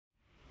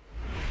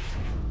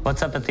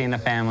What's up, Athena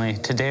family?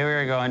 Today we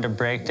are going to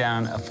break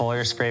down a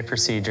foliar spray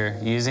procedure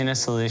using a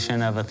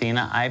solution of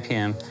Athena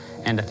IPM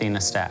and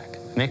Athena Stack.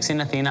 Mixing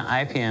Athena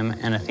IPM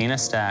and Athena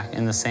Stack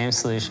in the same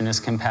solution is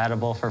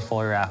compatible for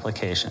foliar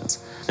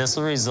applications. This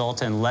will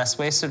result in less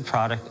wasted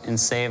product and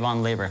save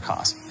on labor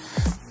costs.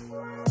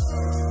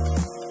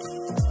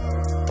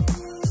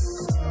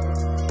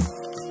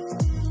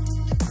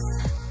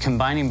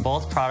 Combining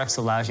both products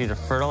allows you to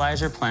fertilize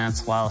your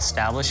plants while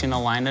establishing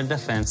a line of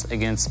defense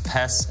against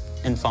pests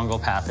and fungal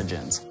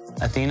pathogens.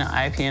 Athena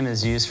IPM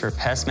is used for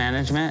pest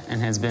management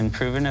and has been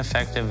proven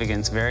effective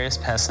against various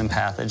pests and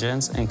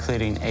pathogens,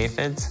 including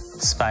aphids,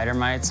 spider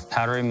mites,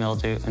 powdery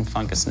mildew, and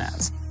fungus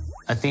gnats.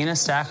 Athena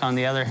Stack, on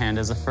the other hand,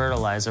 is a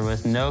fertilizer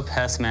with no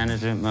pest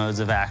management modes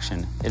of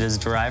action. It is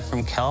derived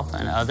from kelp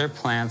and other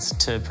plants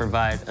to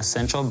provide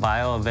essential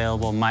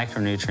bioavailable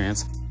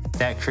micronutrients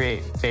that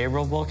create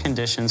favorable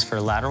conditions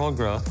for lateral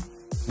growth,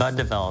 bud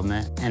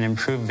development, and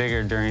improve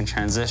vigor during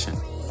transition.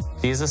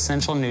 These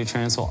essential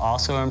nutrients will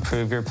also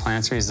improve your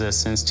plant's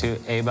resistance to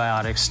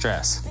abiotic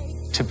stress.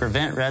 To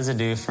prevent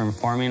residue from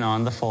forming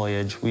on the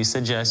foliage, we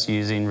suggest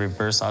using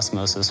reverse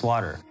osmosis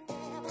water.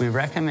 We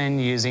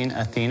recommend using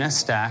Athena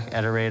Stack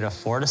at a rate of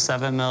 4 to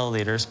 7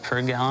 milliliters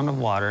per gallon of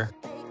water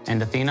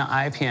and Athena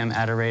IPM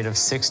at a rate of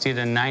 60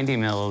 to 90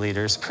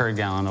 milliliters per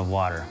gallon of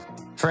water.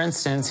 For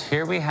instance,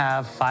 here we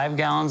have 5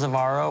 gallons of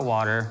RO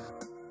water.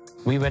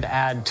 We would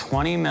add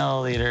 20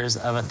 milliliters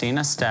of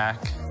Athena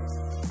Stack,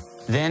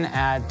 then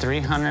add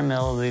 300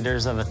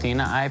 milliliters of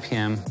Athena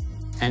IPM,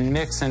 and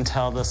mix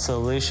until the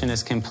solution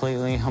is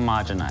completely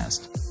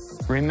homogenized.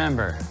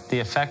 Remember, the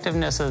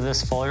effectiveness of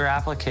this foliar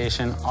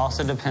application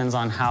also depends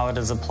on how it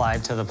is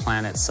applied to the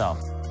plant itself,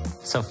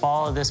 so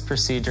follow this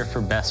procedure for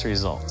best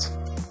results.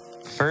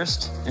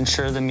 First,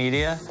 ensure the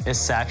media is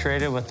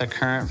saturated with the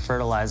current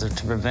fertilizer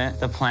to prevent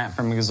the plant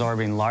from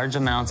absorbing large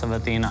amounts of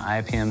Athena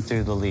IPM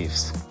through the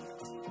leaves.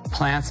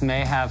 Plants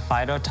may have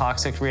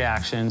phytotoxic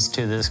reactions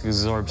to this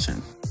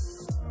absorption.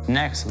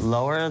 Next,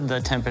 lower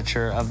the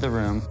temperature of the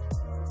room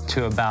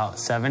to about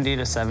 70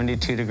 to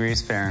 72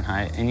 degrees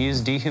Fahrenheit and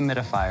use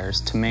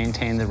dehumidifiers to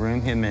maintain the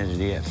room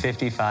humidity at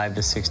 55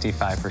 to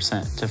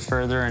 65% to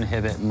further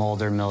inhibit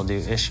mold or mildew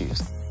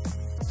issues.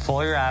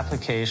 Foliar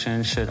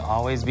application should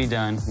always be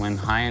done when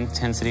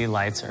high-intensity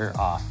lights are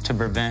off to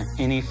prevent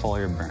any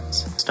foliar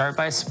burns. Start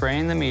by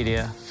spraying the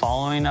media,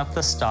 following up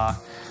the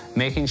stalk,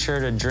 making sure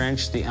to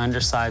drench the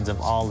undersides of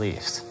all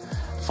leaves.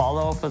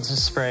 Follow up with the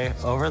spray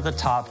over the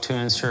top to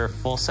ensure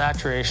full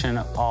saturation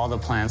of all the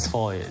plant's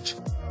foliage.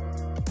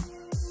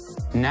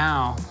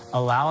 Now,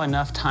 allow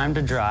enough time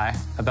to dry,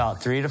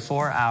 about 3 to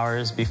 4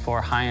 hours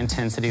before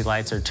high-intensity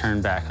lights are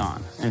turned back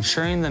on.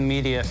 Ensuring the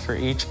media for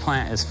each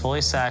plant is fully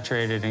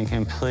saturated and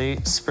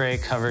complete spray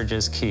coverage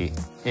is key.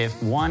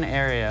 If one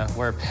area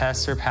where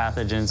pests or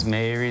pathogens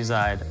may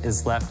reside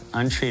is left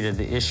untreated,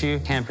 the issue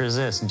can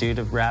persist due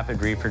to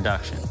rapid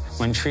reproduction.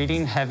 When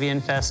treating heavy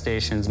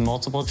infestations,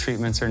 multiple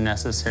treatments are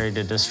necessary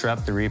to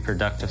disrupt the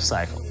reproductive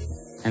cycle.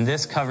 And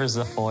this covers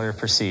the foliar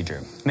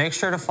procedure. Make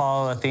sure to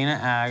follow Athena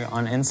Ag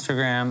on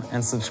Instagram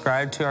and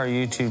subscribe to our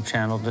YouTube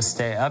channel to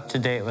stay up to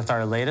date with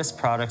our latest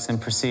products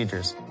and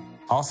procedures.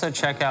 Also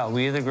check out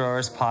We the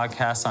Growers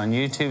podcast on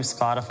YouTube,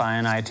 Spotify,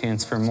 and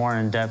iTunes for more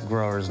in-depth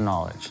growers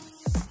knowledge.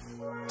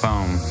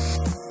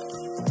 Boom.